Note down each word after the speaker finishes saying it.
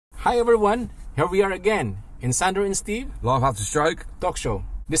Hi everyone, here we are again in Sandro and Steve Life After Stroke Talk Show.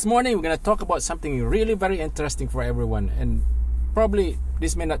 This morning we're going to talk about something really very interesting for everyone, and probably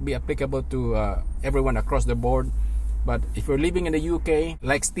this may not be applicable to everyone across the board, but if you're living in the UK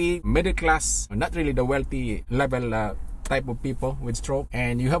like Steve, middle class, not really the wealthy level type of people with stroke,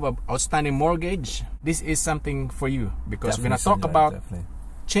 and you have an outstanding mortgage, this is something for you, because we're going to talk about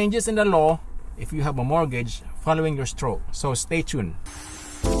changes in the law if you have a mortgage following your stroke. So stay tuned.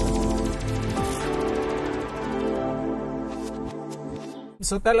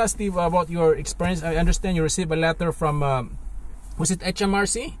 So tell us, Steve, about your experience. I understand you received a letter from, was it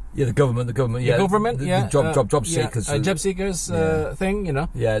HMRC? Yeah, the government, yeah. The government, the job seekers. Job seekers thing, you know.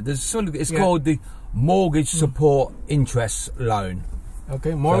 Yeah, there's something, it's called the Mortgage Support Interest Loan.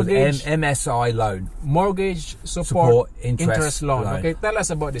 Okay, mortgage. So MSI loan. Mortgage support interest loan. Okay, tell us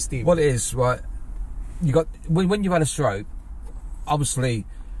about this, Steve. What it is, right, you got, when you've had a stroke, obviously,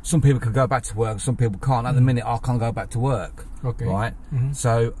 some people can go back to work, some people can't. At the minute, I can't go back to work. Okay. Right?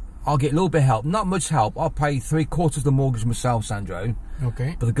 So I'll get a little bit of help. Not much help. I'll pay 3/4 of the mortgage myself, Sandro.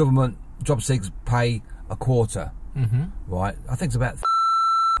 Okay. But the government job seekers pay a quarter. Right? I think it's about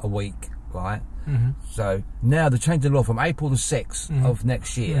a week. Right? So now they're changing the law from April the 6th of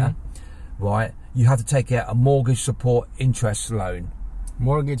next year. Right? You have to take out a mortgage support interest loan.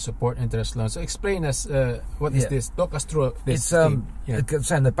 Mortgage support interest loan. So explain us what is this? Talk us through this. It's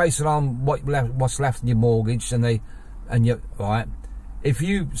saying they're based on what's left in your mortgage, and you right. If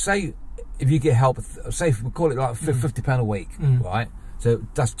you get help, say if we call it like £50 a week, right? So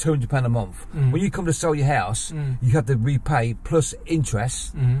that's £200 a month. When you come to sell your house, you have to repay plus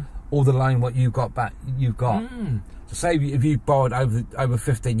interest all the loan what you've got back. So say if you borrowed over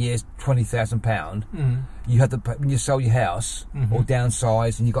 15 years, £20,000, you have to pay, when you sell your house or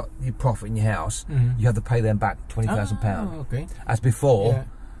downsize and you got your profit in your house, you have to pay them back £20,000. Okay. As before,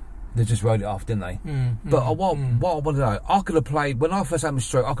 they just wrote it off, didn't they? But what I want to know, I could have played when I first had my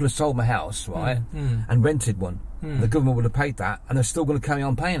stroke. I could have sold my house, right, and rented one. The government would have paid that, and they're still going to carry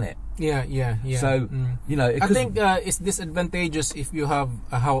on paying it. Yeah. So you know, I think it's disadvantageous if you have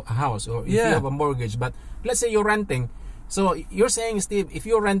a house or if you have a mortgage. But let's say you're renting. So you're saying, Steve, if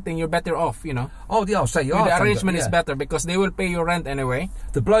you're renting, you're better off, you know? Oh yeah, I'll say you are. The arrangement is better because they will pay your rent anyway.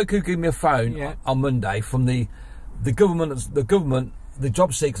 The bloke who gave me a phone on Monday from the government, the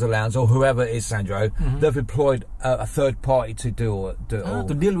job seekers allowance or whoever it is, Sandro, they've employed a third party to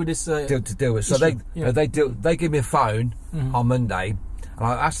to deal with this. To deal with. So they give me a phone on Monday, and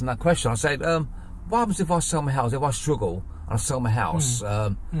I asked them that question. I said, "What happens if I sell my house? If I struggle and I sell my house,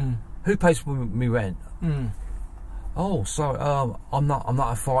 who pays for me rent?" Oh, sorry, I'm not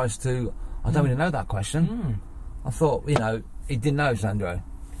advised to. I don't really know that question. I thought, you know, he didn't know, Sandro.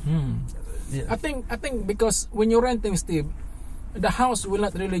 I think because when you're renting, Steve, the house will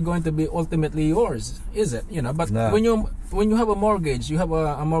not really going to be ultimately yours, is it? You know, but when you have a mortgage, you have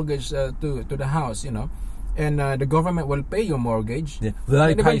a mortgage to the house, you know, and the government will pay your mortgage. And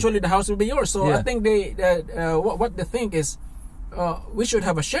eventually the house will be yours. So I think what they think is we should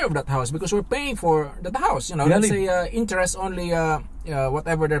have a share of that house because we're paying for the house. You know, let's say interest only,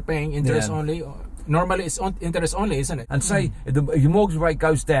 whatever they're paying, interest only. Normally it's interest only, isn't it? And say if your mortgage rate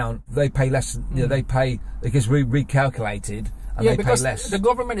goes down, they pay less. You know, it gets recalculated. And they because pay less. The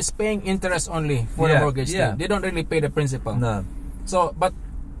government is paying interest only for the mortgage. They don't really pay the principal. No. So, but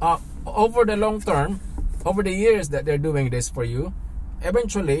over the long term, over the years that they're doing this for you,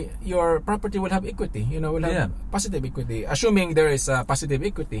 eventually your property will have equity. You know, will have positive equity, assuming there is positive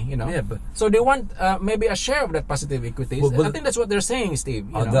equity. You know. Yeah, so they want maybe a share of that positive equity. Well, I think that's what they're saying, Steve.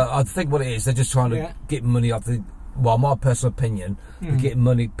 You know? I think what it is, they're just trying to get money off the. Well, my personal opinion, getting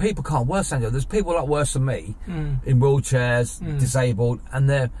money. People can't work, Sandro. There's people a lot worse than me in wheelchairs, disabled, and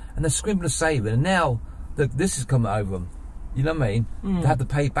they're scrimping and saving. And now this is coming over them. You know what I mean? They have to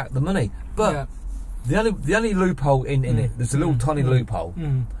pay back the money. But the only loophole in it, there's a little tiny loophole.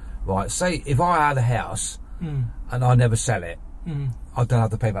 Right? Say if I had a house and I never sell it, I don't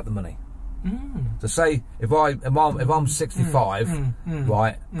have to pay back the money. So say if I'm 65,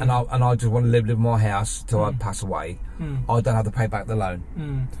 right, and I just want to live in my house till I pass away, I don't have to pay back the loan.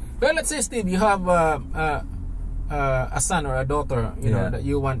 Well, let's say, Steve, you have a son or a daughter, you know, that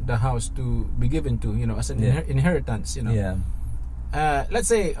you want the house to be given to, you know, as an inheritance, you know. Let's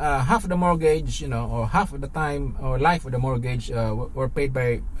say half of the mortgage, you know, or half of the time or life of the mortgage were paid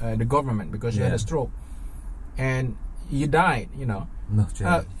by the government because you had a stroke and you died, you know.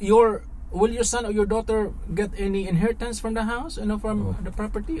 Will your son or your daughter get any inheritance from the house, you know, from the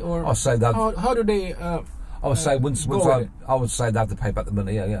property, or I'll say that. How do they? I would say once I would say they have to pay back the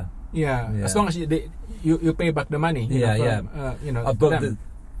money. Yeah. As long as you pay back the money. You know,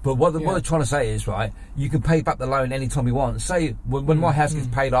 But what they're trying to say is, right, you can pay back the loan anytime you want. Say, when my house gets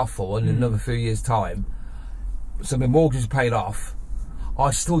paid off for in another few years' time, so my mortgage is paid off,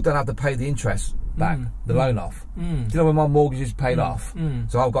 I still don't have to pay the interest back, the loan off. Do you know when my mortgage is paid off?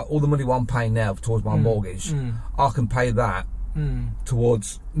 So I've got all the money I'm paying now towards my mortgage. I can pay that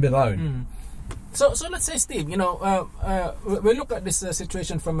towards my loan. So let's say, Steve, you know, we look at this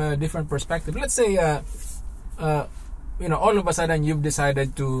situation from a different perspective. Let's say, you know, all of a sudden you've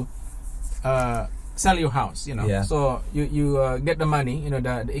decided to sell your house, you know. Yeah. So you get the money, you know,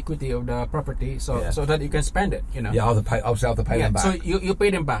 the equity of the property, so that you can spend it, you know. Yeah, obviously I have to pay them back. So you pay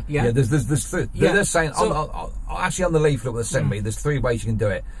them back, yeah. Yeah, there's three. They're saying actually on the leaflet they sent me, there's 3 ways you can do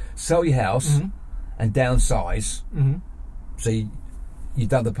it: sell your house and downsize. So you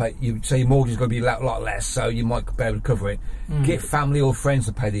don't have to pay. So your mortgage is going to be a lot less, so you might be able to cover it. Get family or friends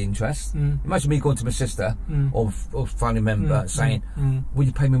to pay the interest. Imagine me going to my sister or family member saying, "Will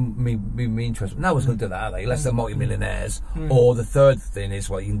you pay me interest?" No one's going to do that, are they? Unless they're multi-millionaires. Or the third thing is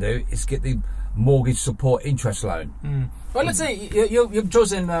what you can do is get the mortgage support interest loan. Well, let's say you've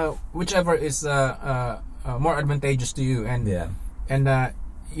chosen whichever is more advantageous to you, and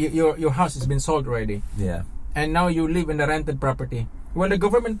your house has been sold already. Yeah. And now you live in the rented property. Will the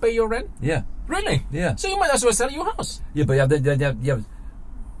government pay your rent? Yeah. Really? Yeah. So you might as well sell your house. Yeah, but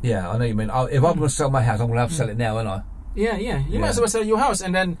yeah, I know you mean. If I'm going to sell my house, I'm going to have to sell it now, aren't I? Yeah. You might as well sell your house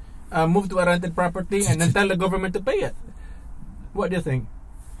and then move to a rented property and then tell the government to pay it. What do you think?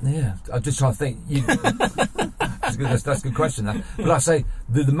 Yeah, I'm just trying to think. That's a good question. But like I say,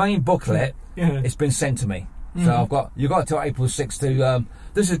 the main booklet, it's been sent to me. So you've got till April 6th to.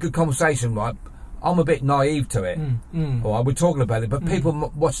 This is a good conversation, right? I'm a bit naive to it. Or we're talking about it, but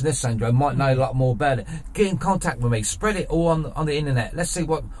people watching this, Sandro, might know a lot more about it. Get in contact with me. Spread it all on the internet. Let's see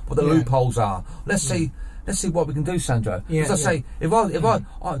what the loopholes are. Let's see what we can do, Sandro. As I say, if I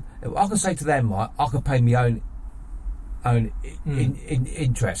can say to them, right, I can pay my own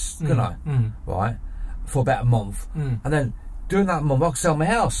interest, can I? Right, for about a month, and then during that month I can sell my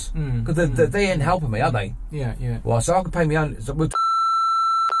house because they ain't helping me, are they? Yeah. Right, so I can pay my own. So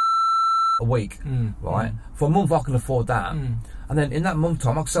a week, right? For a month I can afford that, and then in that month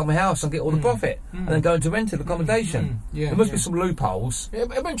time I can sell my house and get all the profit, and then go into rented accommodation. There must be some loopholes.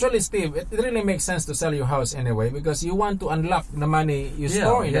 Eventually, Steve, it really makes sense to sell your house anyway, because you want to unlock the money you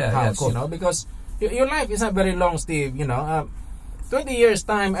store in that house, you know, because your life is not very long, Steve, you know. 20 years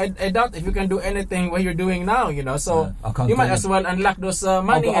time, I doubt if you can do anything what you're doing now, you know, so you might as well unlock those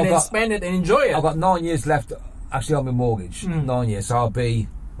money and then spend it and enjoy it. I've got 9 years left actually on my mortgage, 9 years, so I'll be,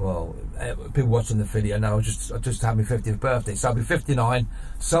 well, people watching the video know I just had my 50th birthday, so I'll be 59,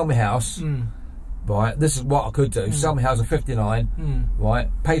 sell my house, right? This is what I could do: sell my house at 59, right?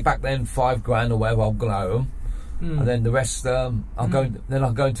 Pay back then $5,000 or whatever I'm going to owe them, and then the rest I'm going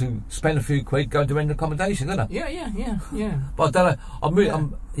to spend a few quid, go to rent accommodation, don't I? Yeah. But I don't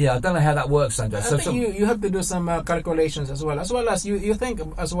know. I don't know how that works, Sandro. I think you have to do some calculations as well as you think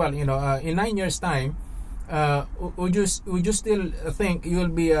as well. You know, in 9 years' time. Would you still think you'll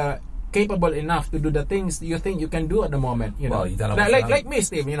be capable enough to do the things you think you can do at the moment? You know, well, you don't know like me,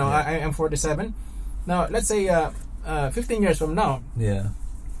 Steve. You know, I am 47. Now, let's say 15 years from now. Yeah.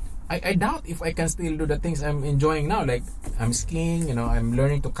 I doubt if I can still do the things I'm enjoying now. Like I'm skiing. You know, I'm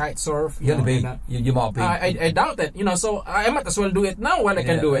learning to kite surf. You might be. I doubt it. You know, so I might as well do it now while I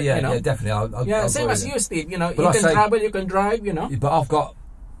can do it. Yeah, you know? Yeah, definitely. I'll same as you, Steve. You know, but you can travel, you can drive. You know. But I've got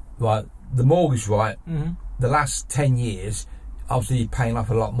the mortgage, right? The last 10 years, obviously you're paying off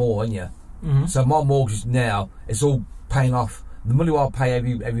a lot more, aren't you? So my mortgage now, it's all paying off. The money I pay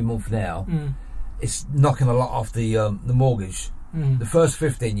every month now, it's knocking a lot off the mortgage. The first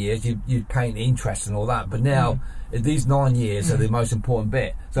 15 years, you're paying the interest and all that, but now these 9 years are the most important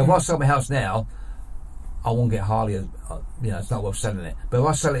bit. So if I sell my house now, I won't get hardly, you know, it's not worth selling it. But if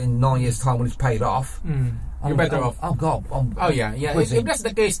I sell it in 9 years' time when it's paid off, you're better off. If that's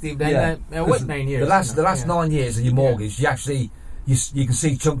the case, Steve, then wait 9 years. The last 9 years of your mortgage, you actually you can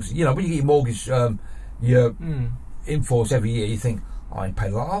see chunks. You know, when you get your mortgage, your in-force every year, you think, I ain't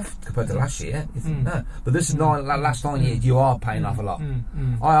paid a lot off compared to last year. You think, no, but this is last 9 years, you are paying off a lot.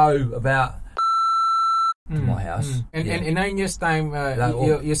 I owe about to my house. And in 9 years' time,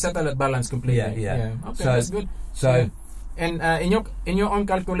 you settle that balance completely. Yeah. Okay, that's good. So. And in your own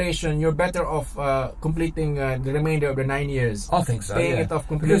calculation, you're better off completing the remainder of the 9 years. I think so. Paying it off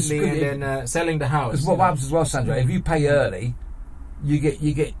completely and then selling the house. Because what happens as well, Sandro, if you pay early, you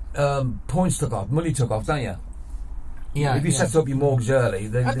get points took off, money took off, don't you? Yeah. If you set up your mortgage early,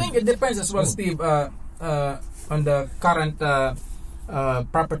 then I think it depends as well, Steve, on the current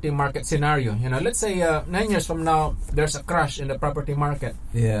property market scenario. You know, let's say 9 years from now, there's a crash in the property market.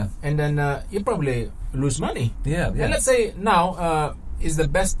 Yeah. And then you probably lose money. Yeah. And let's say now is the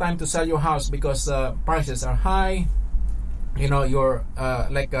best time to sell your house because prices are high. You know, you're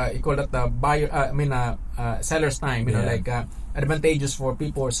you call that the buyer. Seller's time. You know, advantageous for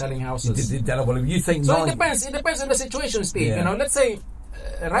people who are selling houses. You think so? It depends. It depends on the situation, Steve. Yeah. You know, let's say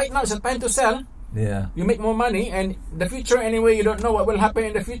right now is the time to sell. Yeah. You make more money, and the future anyway. You don't know what will happen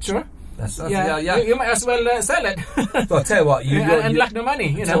in the future. You might as well sell it. So I tell you what, and lack the money.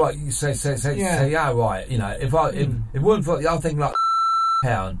 You know what you say. Yeah, right. You know, if it wasn't for the other thing like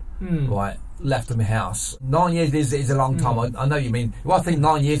pound, right, left of my house. 9 years is a long time. I know you mean. Well, I think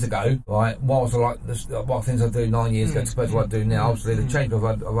 9 years ago, right, what was like what things I do 9 years ago compared to what I do now. Obviously, the change. I've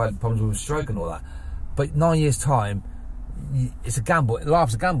had problems with a stroke and all that. But 9 years time, it's a gamble.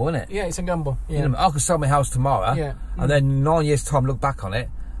 Life's a gamble, isn't it? Yeah, it's a gamble. Yeah. You know, I could sell my house tomorrow, and then 9 years time, look back on it,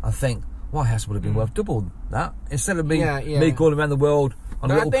 and think, my house would have been worth double that instead of me going around the world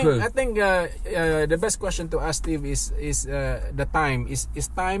on a little cruise. I think the best question to ask Steve is the time. Is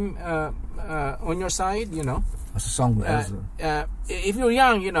time on your side? You know, that's a song. If you're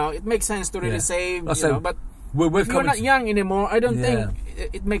young, you know, it makes sense to really save. You know, but if you're not young anymore, I don't think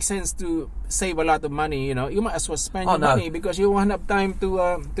it makes sense to save a lot of money. You know, you might as well spend your money because you won't have time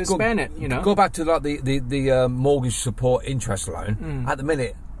to spend it. You know, go back to like the mortgage support interest loan. At the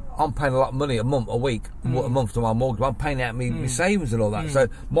minute, I'm paying a lot of money a week to my mortgage. I'm paying out my savings and all that. So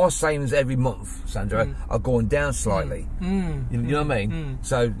my savings every month, Sandra, are going down slightly. You know what I mean?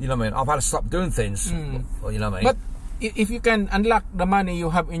 So you know what I mean. I've had to stop doing things. You know what I mean? But if you can unlock the money you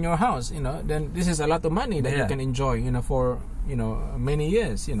have in your house, you know, then this is a lot of money that you can enjoy, you know, for many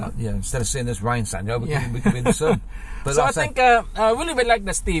years, you know. Instead of seeing this rain, Sandra, we can be in the sun. But so I think we leave it like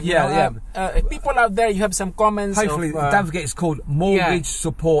that, Steve. If people out there, you have some comments. Hopefully, don't forget it's called Mortgage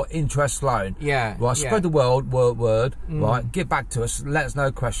Support Interest Loan. Right, spread the word. Right, get back to us. Let us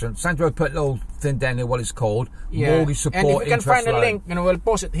know questions. Sandra put a little thing down here what it's called. Mortgage Support Interest Loan. And if you can find a link, you know, we'll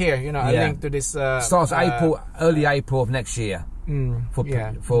post it here. You know, a link to this. Starts early April of next year. For you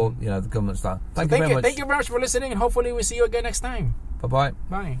know, the government stuff. Thank you very much. Thank you very much for listening, and hopefully we'll see you again next time. Bye-bye.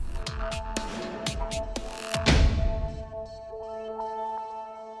 Bye.